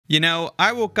You know,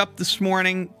 I woke up this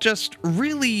morning just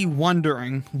really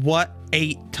wondering what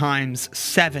 8 times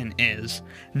 7 is.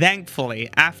 Thankfully,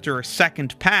 after a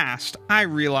second passed, I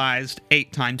realized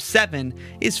 8 times 7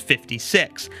 is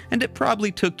 56, and it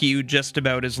probably took you just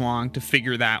about as long to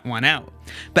figure that one out.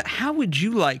 But how would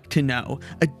you like to know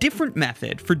a different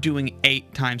method for doing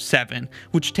 8 times 7,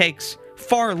 which takes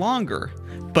far longer,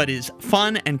 but is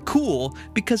fun and cool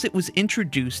because it was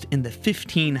introduced in the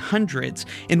 1500s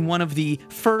in one of the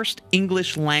first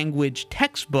English language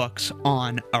textbooks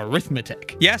on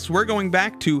arithmetic? Yes, we're going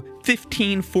back to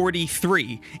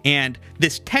 1543, and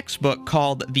this textbook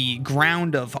called the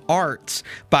Grounde of Arts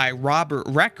by Robert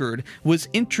Recorde was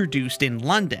introduced in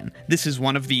London. This is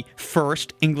one of the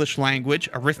first English language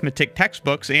arithmetic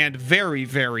textbooks and very,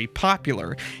 very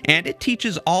popular, and it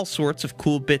teaches all sorts of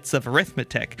cool bits of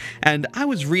arithmetic. And I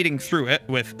was reading through it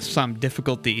with some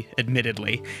difficulty,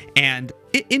 admittedly, and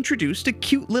it introduced a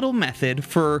cute little method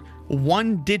for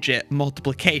one-digit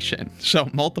multiplication. So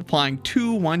multiplying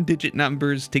two one-digit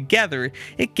numbers together,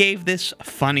 it gave this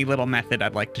funny little method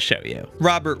I'd like to show you.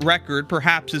 Robert Recorde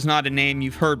perhaps is not a name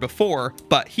you've heard before,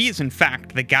 but he is in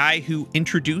fact the guy who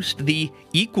introduced the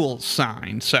equals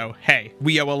sign. So hey,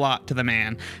 we owe a lot to the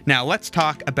man. Now let's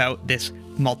talk about this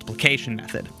multiplication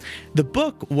method. The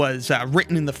book was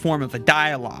written in the form of a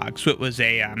dialogue, so it was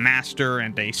a master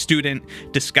and a student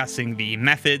discussing the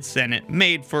methods, and it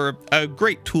made for a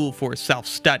great tool for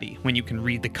self-study when you can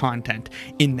read the content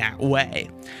in that way.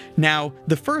 Now,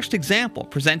 the first example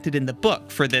presented in the book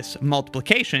for this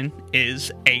multiplication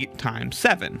is 8 times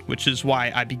 7, which is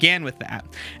why I began with that.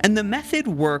 And the method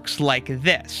works like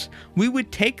this. We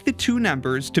would take the two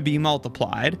numbers to be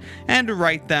multiplied and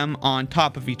write them on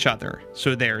top of each other.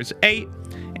 So there's 8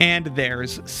 and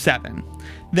there's 7.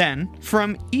 Then,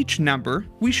 from each number,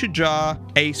 we should draw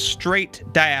a straight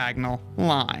diagonal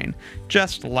line,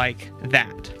 just like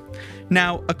that.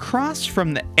 Now, across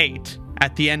from the 8,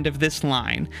 at the end of this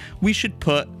line, we should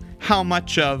put how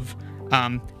much of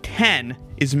 10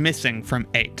 is missing from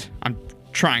 8. I'm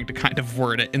trying to kind of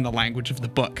word it in the language of the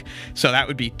book. So that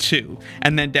would be 2.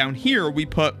 And then down here, we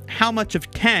put how much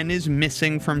of 10 is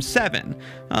missing from 7.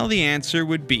 Well, the answer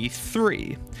would be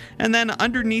 3. And then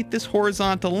underneath this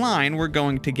horizontal line, we're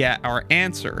going to get our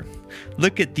answer.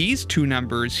 Look at these two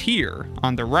numbers here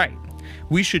on the right.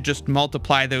 We should just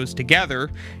multiply those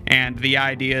together, and the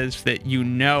idea is that you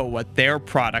know what their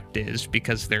product is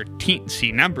because they're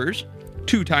teensy numbers.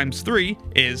 2 times 3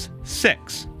 is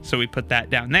 6, so we put that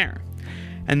down there.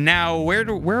 And now, where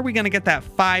are we going to get that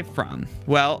 5 from?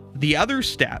 Well, the other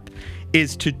step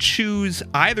is to choose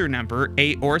either number,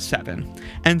 8 or 7,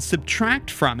 and subtract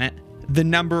from it the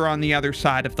number on the other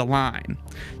side of the line.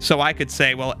 So I could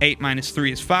say, well, 8 minus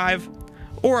 3 is 5,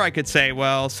 or I could say,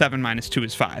 well, 7 minus 2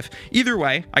 is 5. Either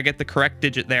way, I get the correct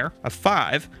digit there of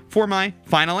 5 for my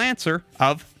final answer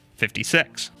of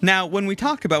 56. Now, when we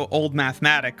talk about old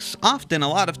mathematics, often a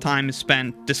lot of time is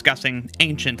spent discussing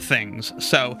ancient things.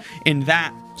 So in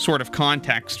that sort of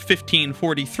context,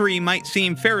 1543 might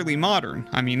seem fairly modern.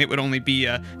 I mean, it would only be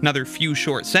another few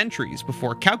short centuries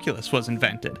before calculus was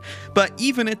invented. But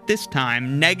even at this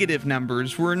time, negative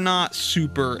numbers were not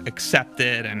super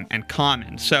accepted and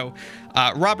common. So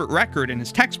Robert Recorde, in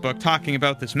his textbook talking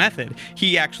about this method,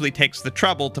 he actually takes the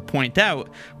trouble to point out,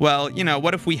 well, you know,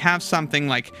 what if we have something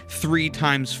like 3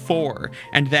 times 4,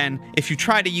 and then if you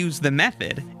try to use the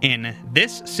method in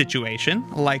this situation,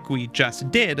 like we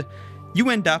just did, you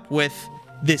end up with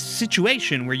this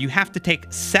situation where you have to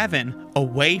take 7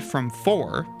 away from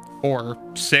 4, or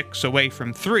 6 away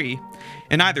from 3.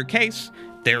 In either case,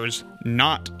 there's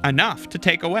not enough to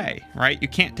take away, right? You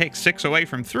can't take 6 away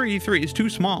from 3, 3 is too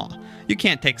small. You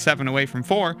can't take 7 away from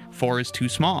 4, 4 is too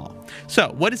small.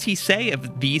 So what does he say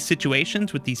of these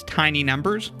situations with these tiny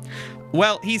numbers?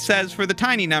 Well, he says for the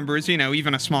tiny numbers, you know,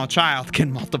 even a small child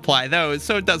can multiply those,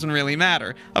 so it doesn't really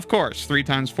matter. Of course, 3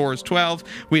 times 4 is 12.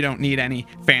 We don't need any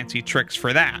fancy tricks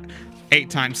for that. 8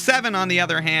 times 7, on the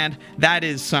other hand, that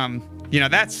is some,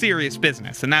 that's serious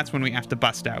business, and that's when we have to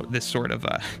bust out this sort of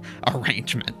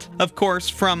arrangement. Of course,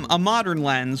 from a modern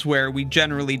lens where we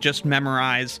generally just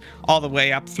memorize all the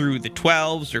way up through the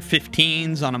 12s or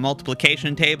 15s on a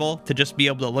multiplication table to just be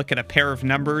able to look at a pair of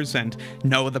numbers and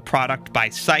know the product by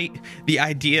sight, the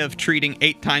idea of treating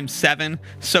 8 times 7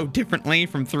 so differently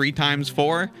from 3 times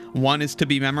 4, one is to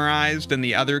be memorized and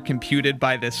the other computed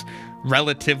by this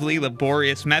relatively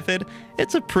laborious method,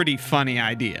 it's a pretty funny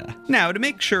idea. Now, to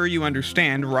make sure you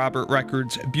understand Robert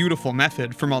Recorde's beautiful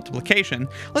method for multiplication,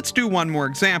 let's do one more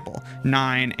example,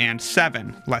 9 and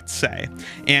 7, let's say,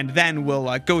 and then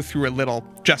we'll go through a little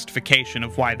justification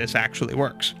of why this actually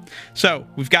works. So,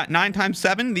 we've got 9 times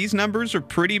 7, these numbers are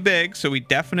pretty big, so we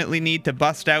definitely need to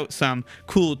bust out some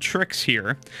cool tricks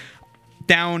here.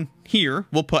 Down here,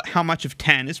 we'll put how much of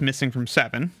 10 is missing from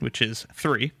 7, which is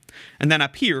 3, and then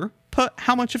up here, put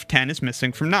how much of 10 is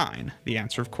missing from 9. The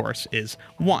answer, of course, is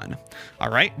 1. All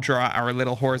right, draw our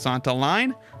little horizontal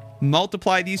line,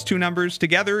 multiply these two numbers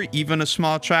together, even a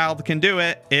small child can do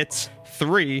it, it's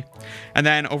 3. And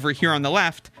then over here on the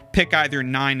left, pick either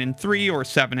 9 and 3 or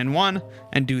 7 and 1,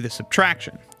 and do the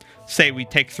subtraction. Say we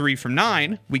take 3 from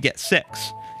 9, we get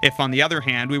 6. If, on the other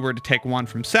hand, we were to take 1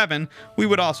 from 7, we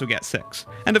would also get 6.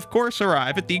 And of course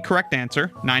arrive at the correct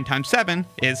answer, 9 times 7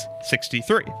 is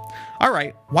 63.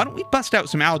 Alright, why don't we bust out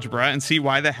some algebra and see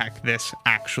why the heck this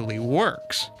actually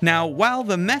works. Now, while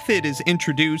the method is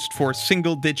introduced for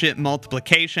single-digit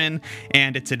multiplication,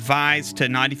 and it's advised to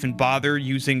not even bother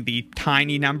using the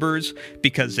tiny numbers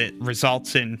because it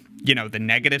results in the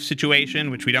negative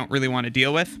situation, which we don't really want to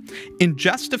deal with. In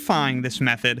justifying this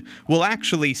method, we'll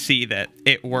actually see that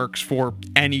it works for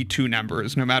any two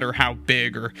numbers, no matter how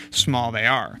big or small they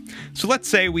are. So let's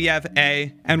say we have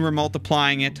a, and we're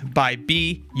multiplying it by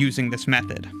b using this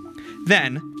method.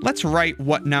 Then, let's write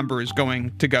what number is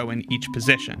going to go in each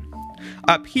position.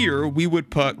 Up here, we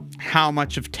would put how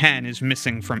much of 10 is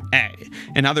missing from a.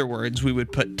 In other words, we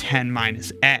would put 10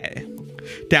 minus a.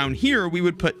 Down here, we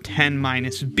would put 10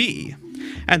 minus b,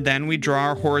 and then we draw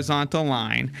our horizontal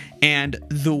line, and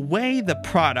the way the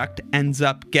product ends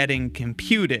up getting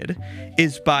computed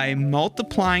is by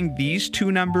multiplying these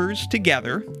two numbers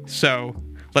together. So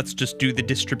let's just do the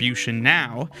distribution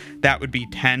now. That would be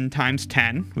 10 times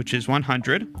 10, which is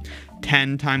 100,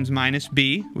 10 times minus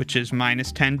b, which is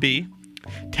minus 10b,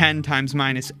 10 times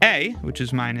minus a, which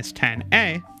is minus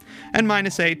 10a, and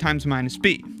minus a times minus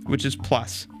b, which is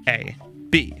plus ab.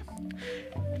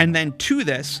 And then to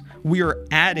this, we are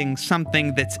adding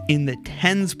something that's in the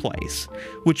tens place,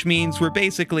 which means we're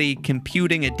basically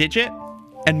computing a digit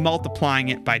and multiplying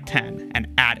it by 10 and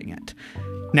adding it.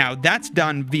 Now, that's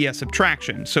done via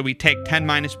subtraction, so we take 10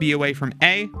 minus b away from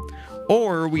a,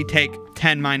 or we take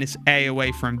 10 minus a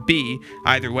away from b.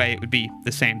 Either way, it would be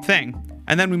the same thing.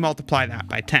 And then we multiply that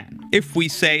by 10. If we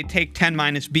say take 10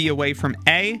 minus b away from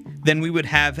a, then we would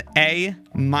have a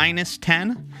minus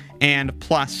 10 and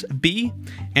plus b,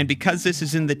 and because this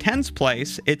is in the tens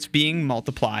place, it's being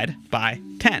multiplied by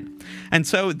 10. And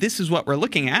so this is what we're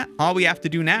looking at. All we have to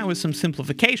do now is some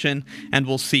simplification, and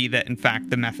we'll see that in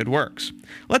fact the method works.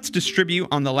 Let's distribute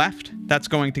on the left. That's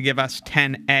going to give us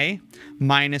 10a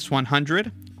minus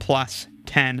 100 plus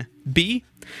 10b.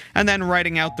 And then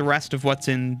writing out the rest of what's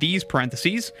in these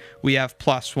parentheses, we have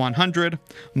plus 100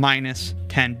 minus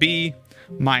 10b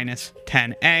minus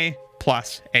 10a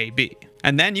plus ab.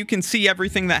 And then you can see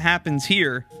everything that happens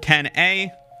here.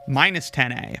 10a minus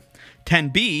 10a,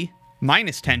 10b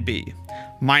minus 10b,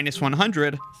 minus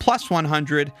 100 plus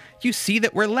 100. You see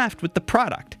that we're left with the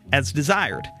product as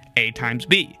desired, a times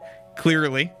b.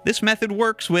 Clearly, this method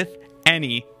works with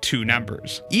any two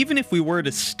numbers. Even if we were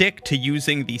to stick to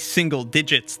using the single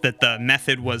digits that the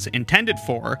method was intended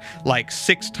for, like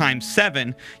 6 times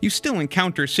 7, you still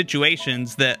encounter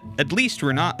situations that at least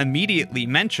were not immediately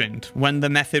mentioned when the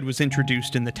method was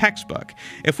introduced in the textbook.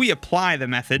 If we apply the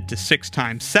method to 6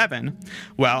 times 7,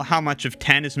 well, how much of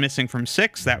 10 is missing from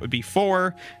 6? That would be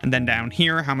 4. And then down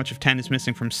here, how much of 10 is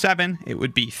missing from 7? It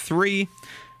would be 3.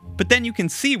 But then you can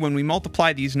see when we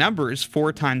multiply these numbers,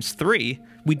 4 times 3,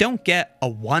 we don't get a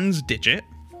ones digit,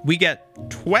 we get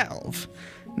 12.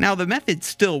 Now the method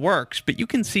still works, but you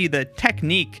can see the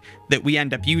technique that we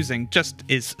end up using just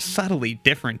is subtly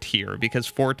different here because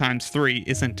 4 times 3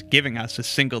 isn't giving us a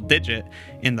single digit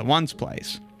in the ones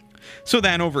place. So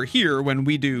then over here, when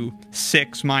we do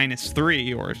 6 minus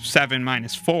 3 or 7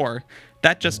 minus 4,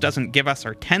 that just doesn't give us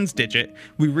our tens digit.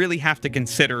 We really have to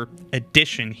consider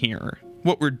addition here.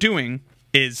 What we're doing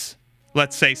is,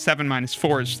 let's say 7 minus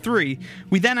 4 is 3,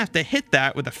 we then have to hit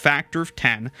that with a factor of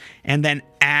 10 and then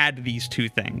add these two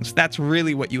things. That's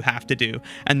really what you have to do,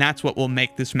 and that's what will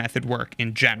make this method work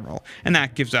in general. And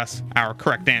that gives us our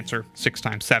correct answer. 6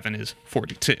 times 7 is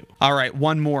 42. All right,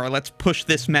 one more. Let's push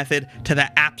this method to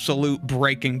the absolute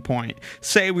breaking point.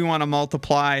 Say we want to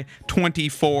multiply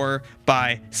 24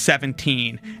 by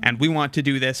 17. And we want to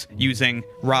do this using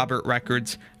Robert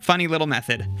Recorde's funny little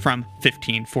method from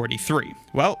 1543.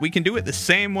 Well, we can do it the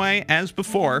same way as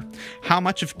before. How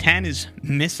much of 10 is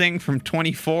missing from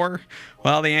 24?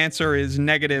 Well, the answer is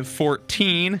negative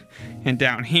 14, and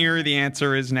down here the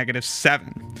answer is negative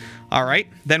 7. All right,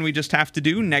 then we just have to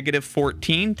do negative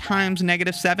 14 times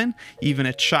negative 7. Even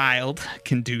a child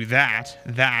can do that.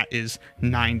 That is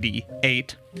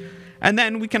 98. And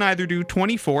then we can either do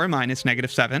 24 minus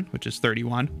negative 7, which is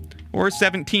 31, or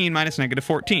 17 minus negative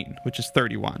 14, which is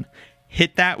 31.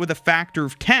 Hit that with a factor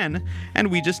of 10, and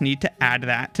we just need to add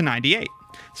that to 98.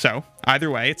 So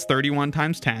either way, it's 31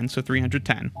 times 10, so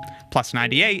 310, plus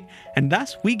 98, and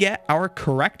thus we get our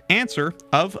correct answer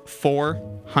of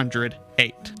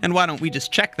 408. And why don't we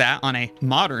just check that on a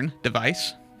modern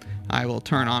device? I will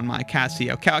turn on my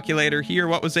Casio calculator here.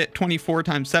 What was it? 24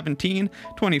 times 17,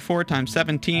 24 times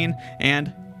 17,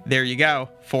 and there you go,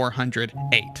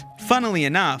 408. Funnily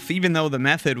enough, even though the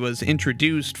method was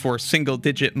introduced for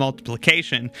single-digit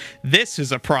multiplication, this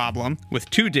is a problem with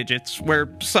 2 digits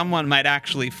where someone might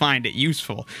actually find it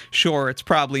useful. Sure, it's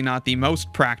probably not the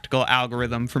most practical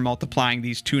algorithm for multiplying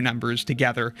these 2 numbers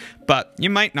together, but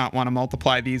you might not want to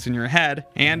multiply these in your head,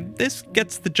 and this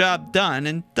gets the job done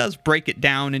and does break it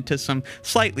down into some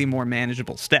slightly more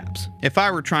manageable steps. If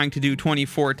I were trying to do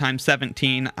 24 times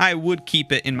 17, I would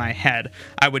keep it in my head.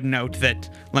 I would note that,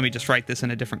 let me just write this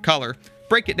in a different color,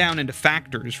 break it down into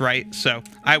factors, right? So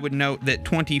I would note that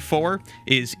 24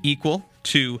 is equal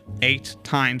to 8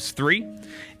 times 3,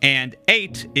 and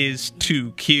 8 is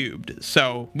 2 cubed.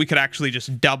 So we could actually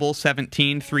just double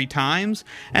 17 3 times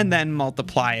and then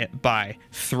multiply it by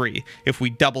 3. If we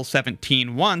double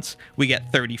 17 once, we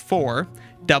get 34.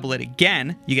 Double it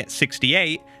again, you get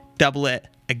 68. Double it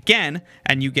again,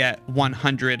 and you get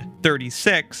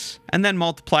 136, and then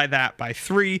multiply that by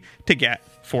 3 to get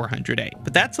 408.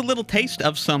 But that's a little taste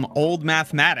of some old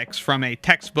mathematics from a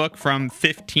textbook from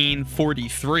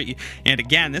 1543. And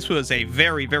again, this was a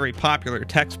very, very popular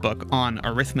textbook on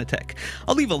arithmetic.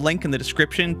 I'll leave a link in the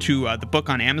description to the book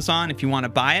on Amazon if you want to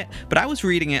buy it, but I was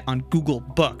reading it on Google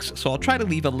Books, so I'll try to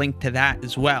leave a link to that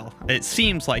as well. It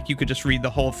seems like you could just read the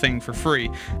whole thing for free.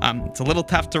 It's a little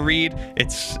tough to read.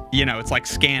 It's, you know, it's like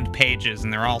scanned pages,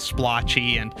 and they're all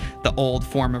splotchy, and the old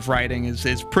form of writing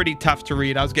is pretty tough to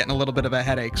read. I was getting a little bit of a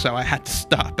headache, so I had to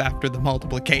stop after the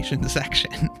multiplication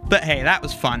section. But hey, that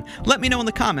was fun. Let me know in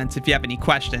the comments if you have any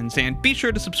questions, and be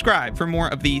sure to subscribe for more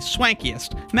of the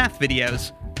swankiest math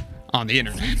videos on the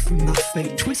internet. From my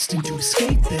fate, twisting to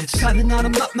escape this. Climbing out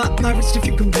of my wrist if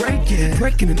you can break it.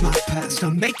 Breaking in my past,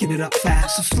 I'm making it up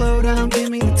fast. So slow down, give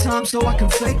me the time so I can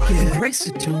fake it. Erase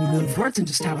the tone of words and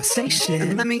just how I say shit.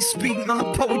 And let me speak my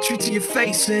poetry to your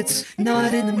face. It's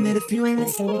not infinite if you ain't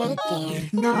listening.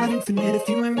 Not infinite if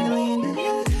you ain't really in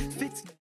it.